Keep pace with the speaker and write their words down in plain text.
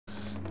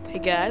Hey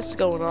guys, what's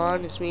going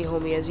on? It's me,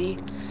 homie Ezzy,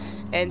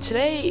 and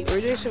today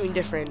we're doing something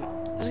different.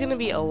 This is gonna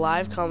be a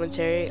live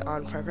commentary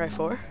on Far Cry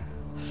 4,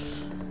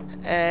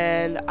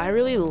 and I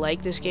really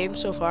like this game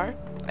so far.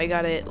 I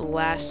got it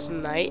last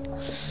night,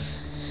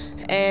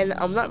 and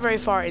I'm not very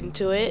far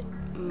into it,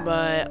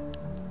 but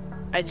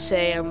I'd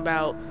say I'm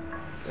about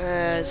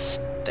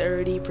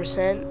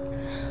 30%.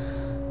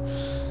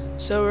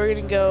 So we're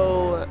gonna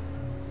go.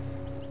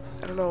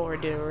 I don't know what we're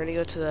doing. We're gonna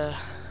go to the.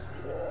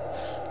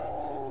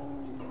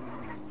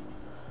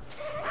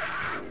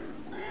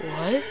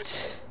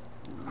 What?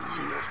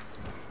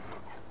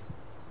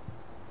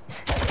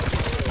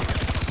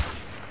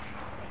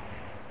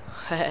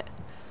 I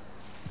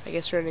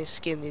guess we're gonna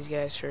skin these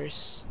guys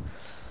first.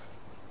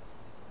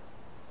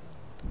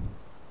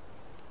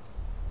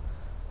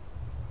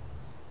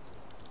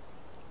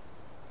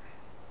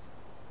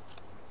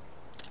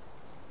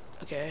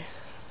 Okay.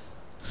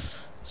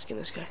 Skin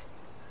this guy.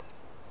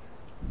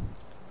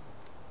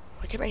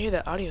 Why can't I hear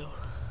that audio?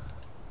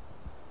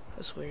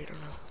 That's weird, I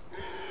don't know.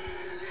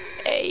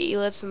 Hey,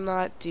 let's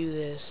not do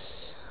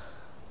this.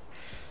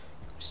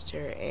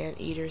 Mr.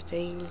 Anteater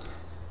thing.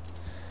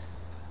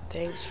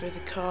 Thanks for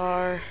the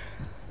car.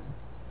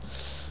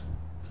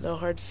 No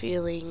hard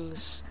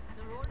feelings.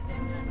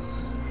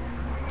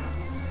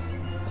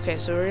 Okay,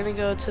 so we're gonna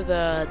go to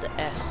the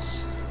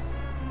S.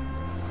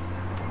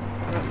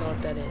 I don't know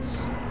what that is.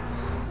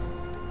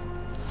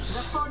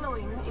 The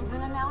following is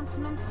an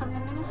announcement from the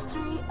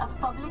Ministry of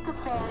Public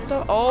Affairs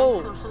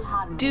and Social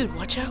Harmony. Dude,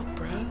 watch out,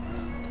 bruh.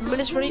 The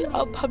Ministry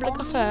of Public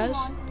Affairs.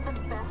 Wants the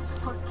best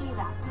for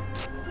Kirat.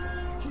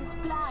 His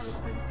plans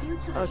for the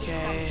future of this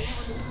country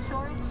will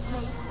ensure its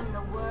place in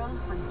the world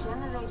for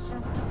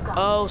generations to come.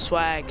 Oh,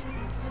 swag.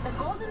 The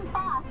Golden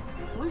Path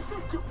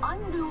wishes to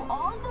undo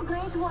all the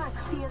great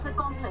works he has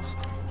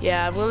accomplished.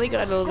 Yeah, I've only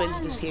gotten a little bit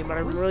into this game, but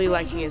I'm really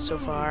liking it so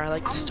far. I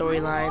like the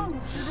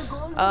storyline.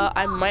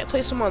 I might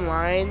play some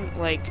online,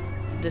 like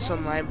this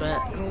online,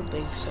 but I don't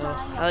think so.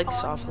 I like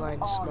this offline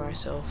just by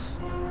myself.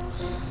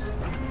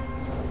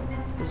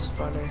 This is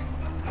funner.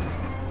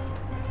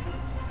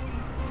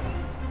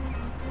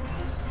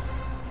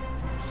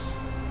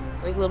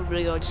 I think a little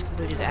bit ago I just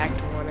completed Act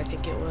 1, I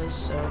think it was,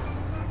 so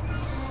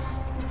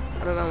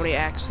I don't know how many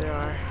acts there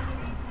are.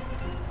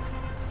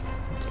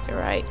 Take a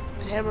right,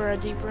 hammer a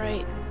deep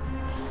right.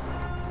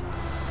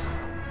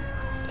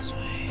 This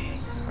way.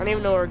 I don't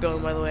even know where we're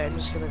going, by the way. I'm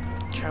just gonna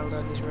travel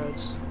down these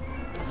roads.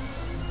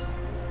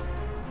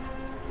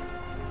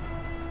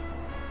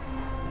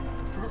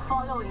 The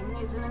following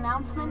is an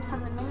announcement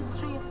from the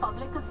Ministry of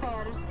Public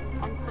Affairs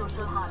and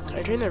Social Harmony. Can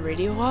I turn the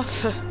radio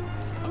off?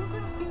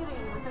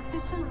 Interfering with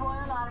official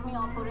Royal Army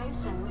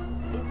operations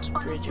is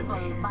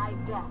punishable by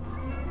death.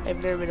 I've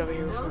never been over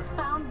here before. Those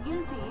found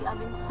guilty of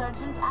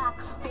insurgent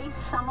acts face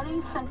summary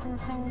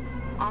sentencing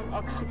and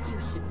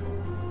execution.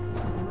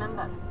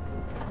 Remember,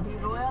 the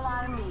Royal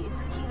Army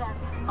is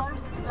Kirat's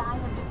first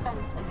line of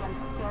defense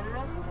against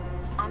terrorists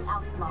and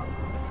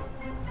outlaws.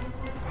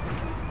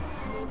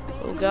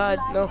 Oh god,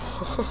 no.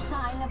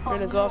 We're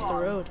gonna go off the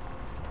road.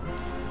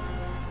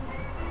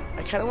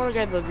 I kinda wanna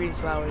grab the green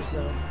flowers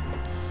though.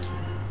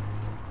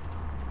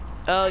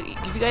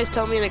 If you guys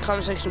tell me in the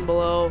comment section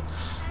below,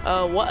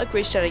 what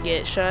upgrades should I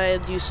get? Should I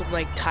do some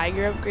like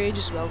tiger upgrades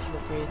or some elephant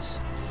upgrades?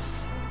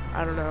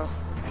 I don't know.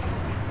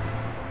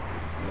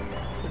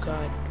 Oh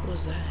god, what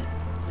was that?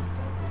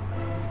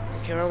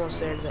 Okay, we're almost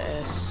there to the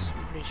S,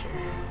 I'm pretty sure.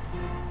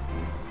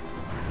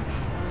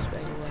 Let's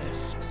back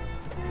left.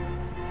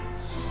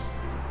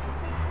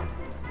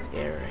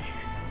 Yeah, right here.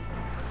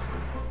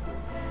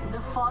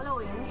 The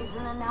following is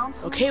an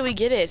announcement. Okay, we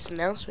get it. It's an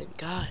announcement.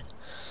 God.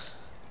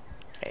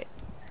 Alright,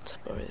 let's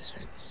hop over this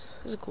fence.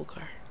 This is a cool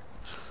car.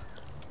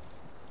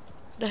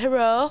 The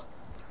hero.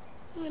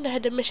 I'm gonna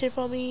head the mission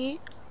for me.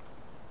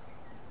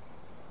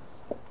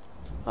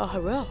 Oh,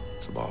 hero.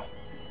 Sabal.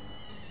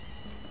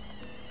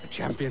 A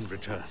champion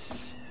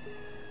returns.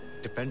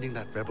 Defending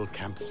that rebel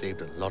camp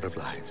saved a lot of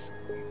lives.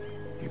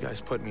 You guys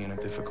put me in a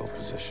difficult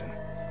position.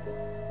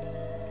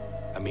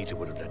 Amita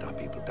would have let our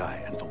people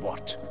die, and for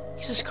what?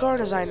 He's a scar on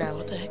his eye now.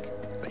 What the heck?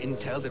 For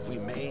intel that we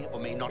may or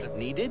may not have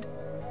needed?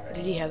 Or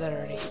did he have that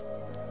already?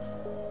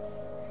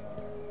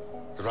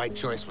 The right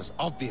choice was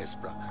obvious,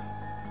 brother.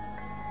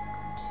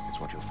 It's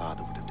what your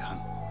father would have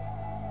done.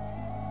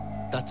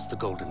 That's the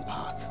golden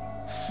path.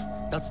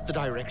 That's the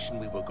direction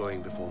we were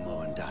going before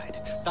Mohan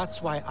died.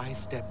 That's why I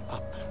stepped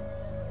up.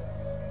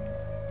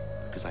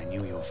 Because I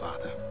knew your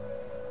father,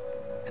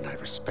 and I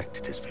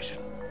respected his vision.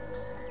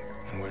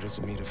 And where does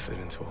Amita fit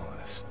into all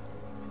this?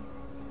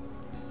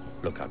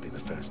 Look, I'll be the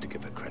first to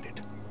give her credit.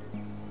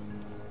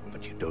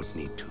 But you don't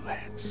need two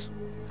heads.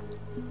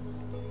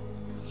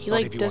 He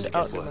like does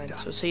outline,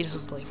 so he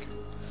doesn't blink.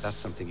 That's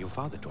something your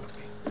father taught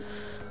me.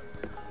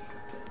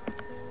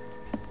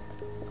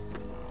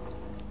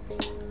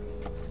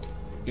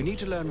 You need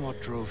to learn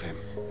what drove him,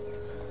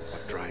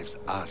 what drives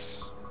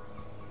us.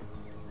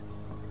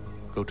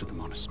 Go to the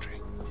monastery.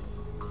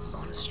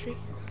 Monastery?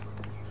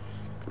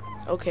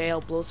 Okay, I'll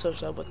blow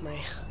stuff up with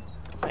my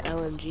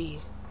LMG.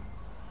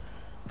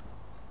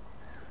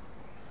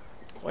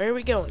 Where are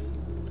we going?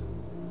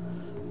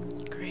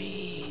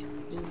 Great.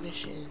 New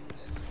mission.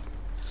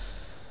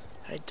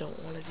 I don't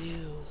want to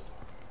do.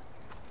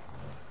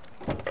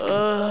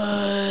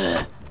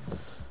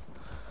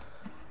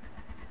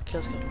 Okay,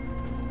 let's go.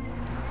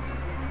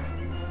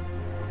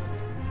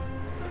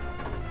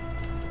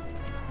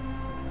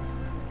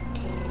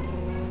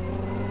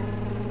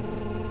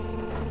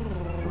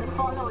 The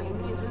following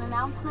is an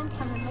announcement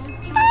from the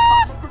Ministry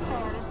of Public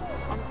Affairs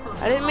and Social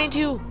I didn't mean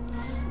to. Ooh,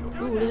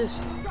 what is this?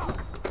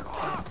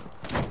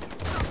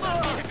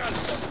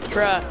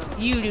 Bruh,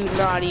 you do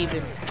not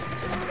even.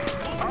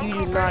 You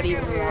do not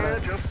even want to.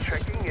 Just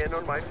checking in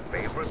on my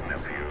favorite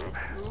nephew.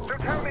 So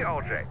tell me,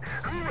 RJ,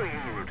 who are you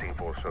rooting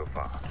for so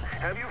far?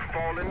 Have you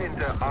fallen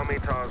into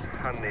Amitab's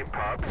honey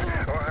pot,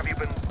 or have you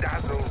been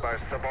dazzled by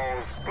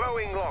Sabal's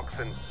glowing locks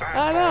and bad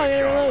Oh no,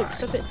 you're jawline? alone.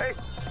 Stop it. Hey,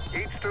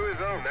 each to his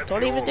own. That's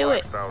Don't your even do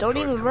it. lifestyle Don't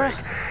choice even, to bruh.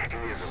 make.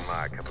 It isn't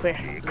my cup of Come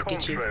here, tea, look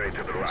at you. contrary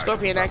to the right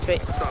Scorpion,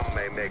 activate. some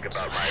may make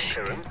about my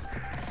appearance.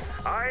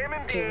 I am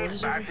Okay, what indeed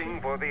is over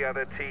batting for the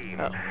other team.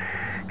 Oh.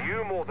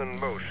 You more than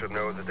most should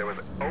know that there was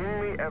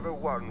only ever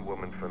one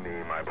woman for me,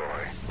 my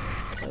boy.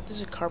 What,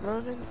 there's a karma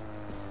event?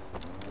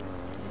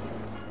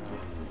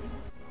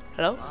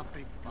 Hello?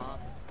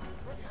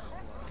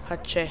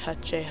 Hache,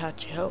 hache,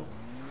 hache, ho.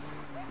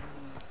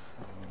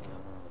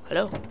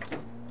 Hello?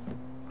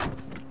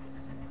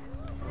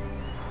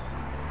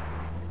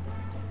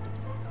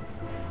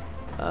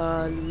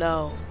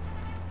 No.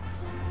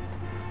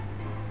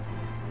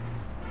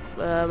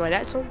 My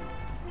dad's home?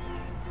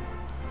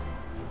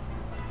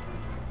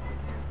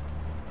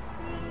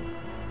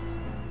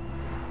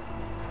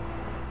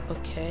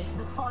 Okay.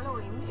 The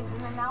following is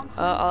an announcement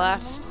I'll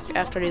from the Ministry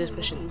after I do of this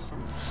mission.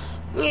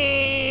 Communication.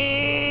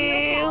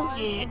 Okay,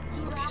 Towers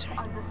sorry.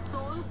 are the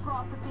sole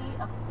property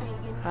of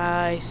pagan.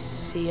 I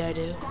see, I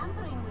do.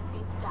 Tampering with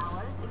these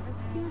towers is a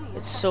serious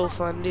It's so offense.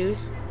 fun, dude.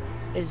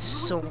 It's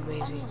so Witness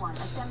amazing. anyone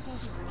attempting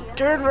to scale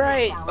Turn away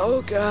right. these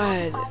Oh, towers,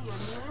 God. notify your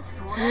nearest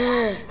Royal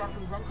Army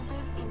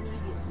representative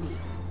immediately.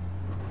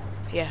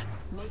 Yeah.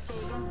 May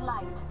pagan's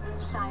light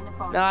shine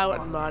upon No, I you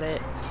went and all. bought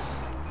it.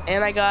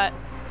 And I got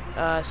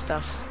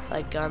stuff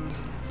like guns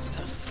and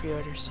stuff,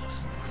 pre-order stuff.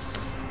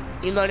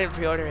 Even though I didn't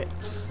pre-order it.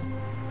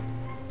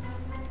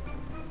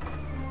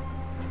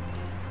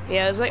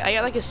 Yeah, it's like I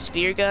got like a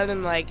spear gun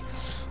and like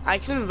I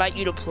can invite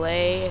you to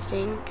play, I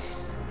think.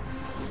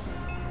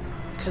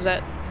 Cause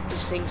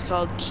this thing's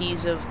called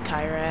Keys of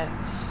Kyrat.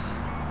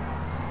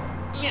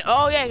 Yeah,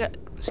 oh yeah, I got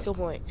skill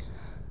point.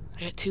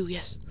 I got 2,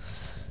 yes.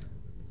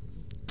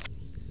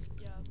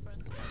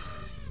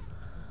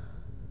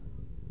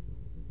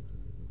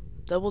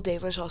 Double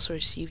damage, also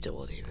receive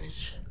double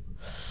damage.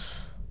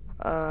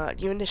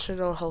 Give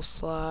additional health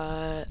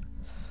slot.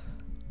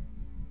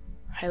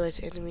 Highlights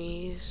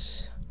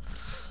enemies.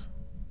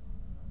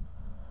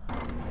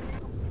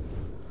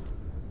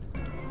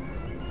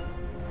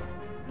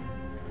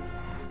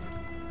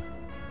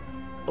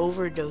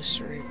 Overdose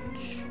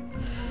syringe.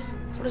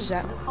 What is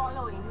that The one?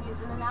 following is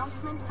an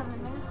announcement from the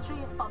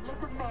Ministry of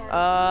Public Affairs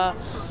Uh,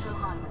 and Social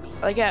Harmony.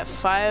 Like at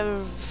 5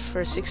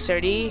 or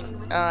 6:30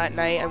 at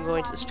night, I'm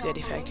going to the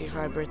spaghetti factory for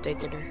my birthday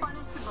dinner.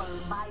 Punishable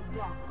by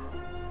death.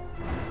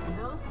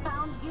 Those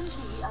found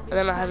guilty of And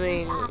then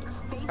insurgent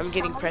acts face I'm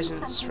getting summary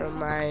presents from sentencing.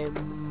 my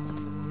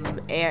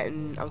aunt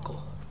and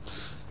uncle.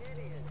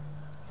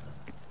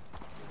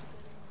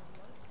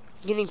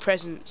 Getting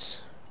presents.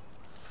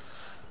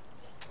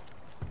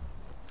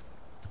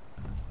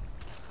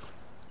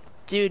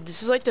 Dude,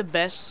 this is like the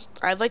best.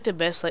 I have like the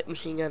best light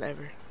machine gun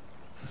ever.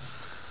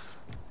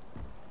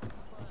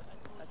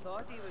 I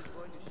thought he was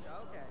going to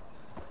shout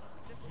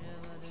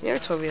at You never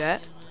told me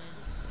that.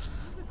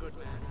 He's a good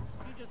man.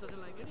 He just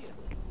doesn't like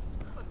idiots.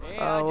 Hey,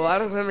 Oh, well, I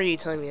don't remember you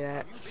telling me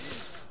that.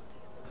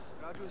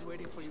 Raju is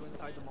waiting for you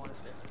inside the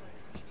monastery.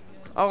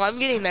 Oh, I'm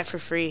getting that for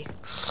free.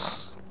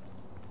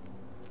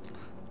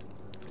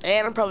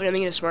 And I'm probably gonna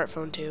get a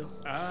smartphone too.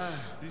 Ah,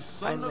 the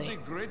son Finally. of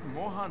the great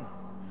Mohan.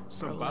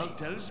 Sabal Probably.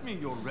 tells me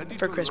you're ready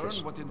For to Christmas.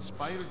 learn what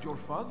inspired your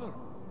father.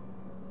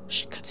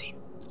 Shh, cutscene.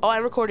 Oh,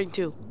 I'm recording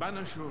too.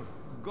 Banashur,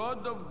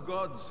 god of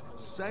gods,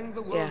 sang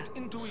the world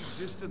into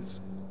existence.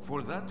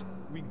 For that,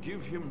 we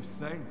give him It's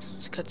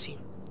thanks. a cutscene.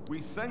 We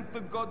thank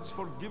the gods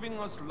for giving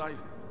us life.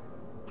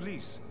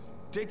 Please,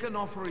 take an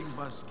offering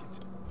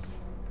basket.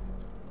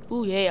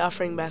 Ooh, yay,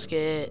 offering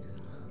basket.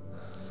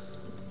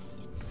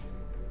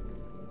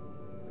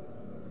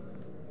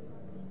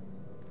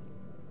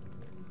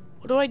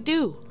 What do I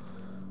do?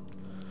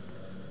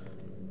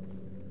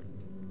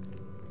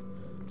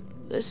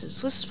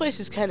 This place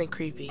is kind of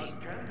creepy. A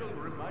candle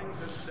reminds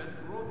us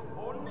that growth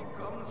only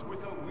comes with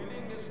a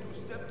willingness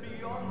to step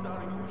beyond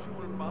our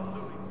usual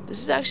boundaries.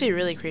 This is actually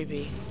really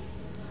creepy.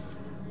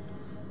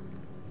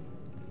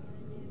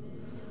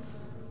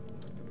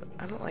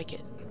 I don't like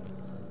it.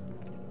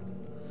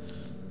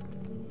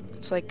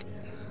 It's like,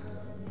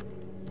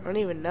 I don't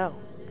even know.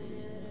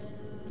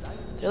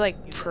 They're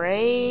like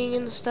praying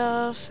and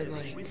stuff, and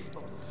like,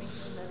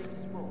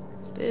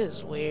 this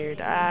is weird.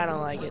 I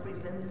don't like it.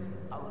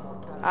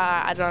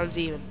 I don't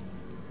even.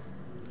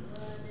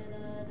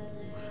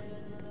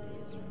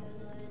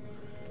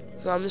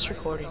 No, I'm just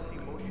recording.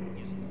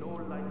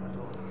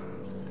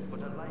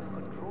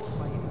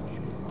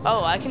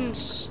 Oh, I can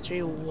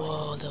stream.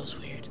 Whoa, that was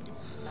weird.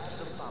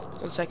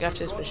 One sec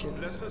after this mission.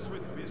 Bless us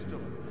with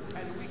wisdom,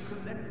 and we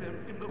collect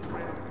them in the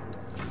realm.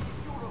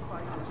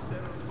 Purify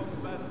yourselves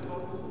from bad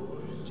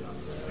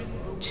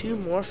thoughts. 2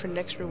 more for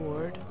next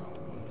reward.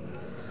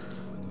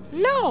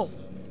 No!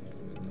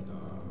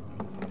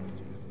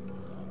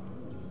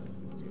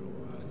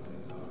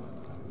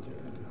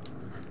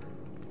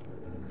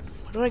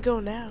 Where do I go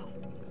now?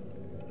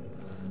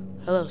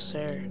 Hello,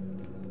 sir.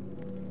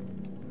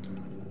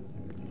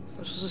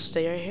 I'm supposed to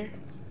stay right here?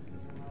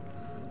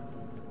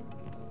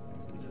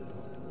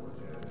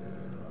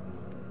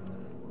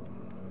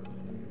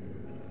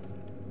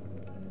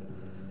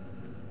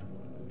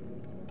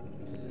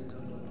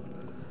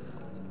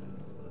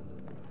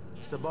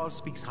 Sabal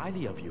speaks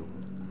highly of you.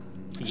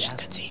 He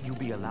asked you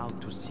be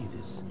allowed to see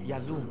this.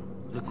 Yalum,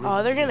 the great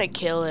Oh, they're gonna king,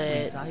 kill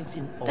it. resides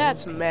in all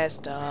That's people.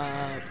 messed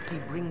up. He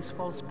brings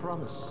false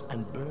promise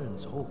and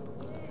burns hope.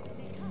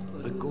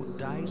 The goat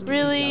dies to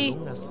Really? keep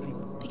Yalum asleep.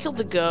 They killed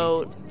the and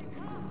goat.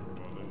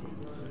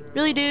 Satan.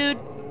 Really, dude?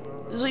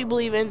 This is what you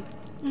believe in?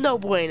 No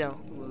bueno.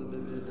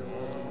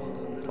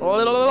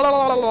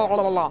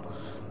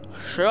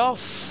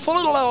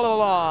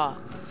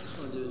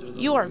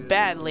 You are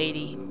bad,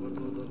 lady.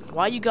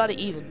 Why you got it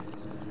even?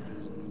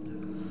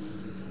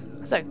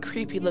 That's that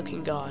creepy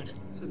looking god.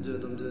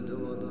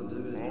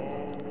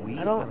 We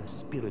I don't- are a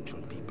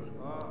spiritual people.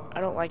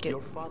 I don't like it.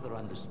 Your father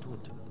understood,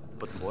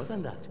 but more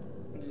than that,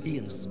 he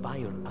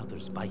inspired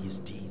others by his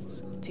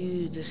deeds.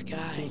 Dude, this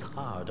guy. Think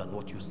hard on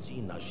what you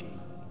see, Najee.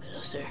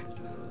 Hello, sir.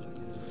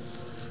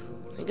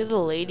 Think of the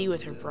lady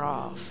with her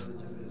bra off.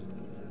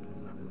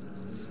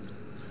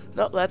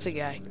 Nope, that's a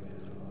guy.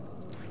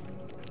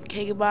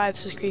 Okay, goodbye.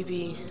 This is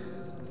creepy.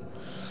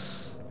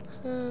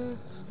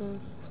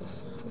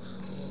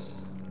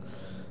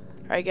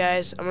 Alright,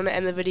 guys. I'm gonna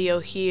end the video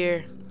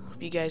here.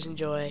 Hope you guys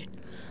enjoy.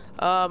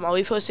 I'll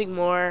be posting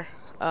more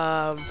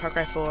Far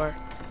Cry 4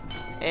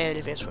 and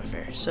Advanced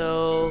Warfare.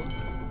 So,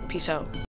 peace out.